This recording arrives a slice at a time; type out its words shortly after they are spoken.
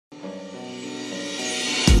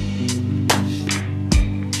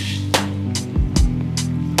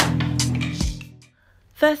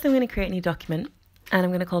First, I'm going to create a new document, and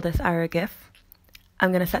I'm going to call this arrow GIF.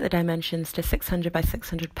 I'm going to set the dimensions to 600 by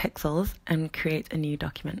 600 pixels and create a new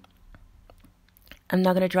document. I'm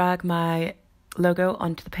now going to drag my logo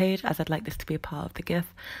onto the page, as I'd like this to be a part of the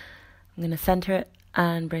GIF. I'm going to center it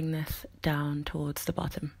and bring this down towards the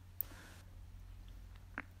bottom.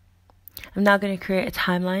 I'm now going to create a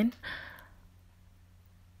timeline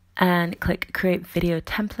and click Create Video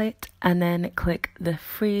Template, and then click the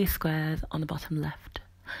 3 squares on the bottom left.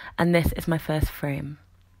 And this is my first frame.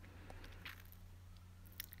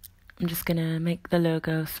 I'm just going to make the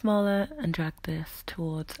logo smaller and drag this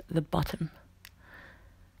towards the bottom.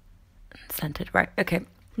 Centered, right, okay.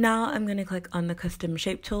 Now I'm going to click on the custom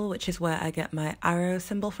shape tool, which is where I get my arrow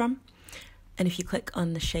symbol from. And if you click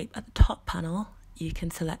on the shape at the top panel, you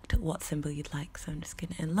can select what symbol you'd like. So I'm just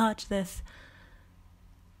going to enlarge this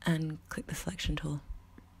and click the selection tool.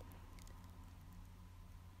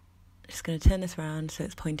 Just going to turn this around so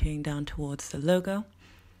it's pointing down towards the logo.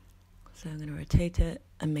 So I'm going to rotate it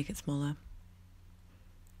and make it smaller.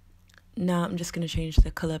 Now I'm just going to change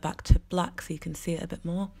the color back to black so you can see it a bit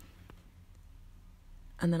more.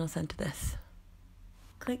 And then I'll center this.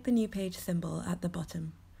 Click the new page symbol at the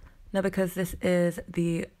bottom. Now, because this is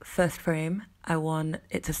the first frame, I want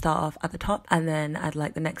it to start off at the top, and then I'd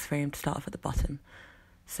like the next frame to start off at the bottom.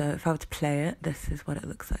 So if I were to play it, this is what it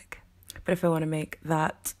looks like. But if I want to make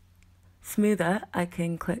that smoother, I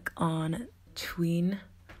can click on tween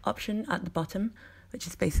option at the bottom, which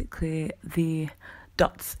is basically the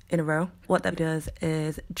dots in a row. What that does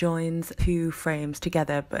is joins 2 frames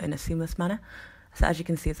together, but in a seamless manner. So as you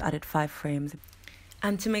can see, it's added 5 frames.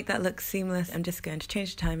 And to make that look seamless, I'm just going to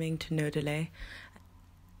change the timing to no delay.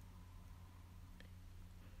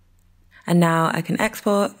 And now I can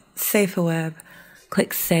export, save for web,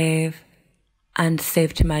 click save, and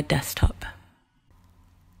save to my desktop.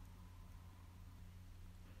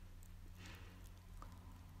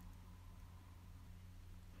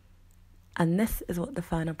 And this is what the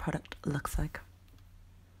final product looks like.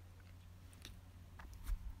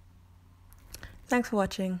 Thanks for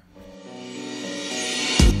watching.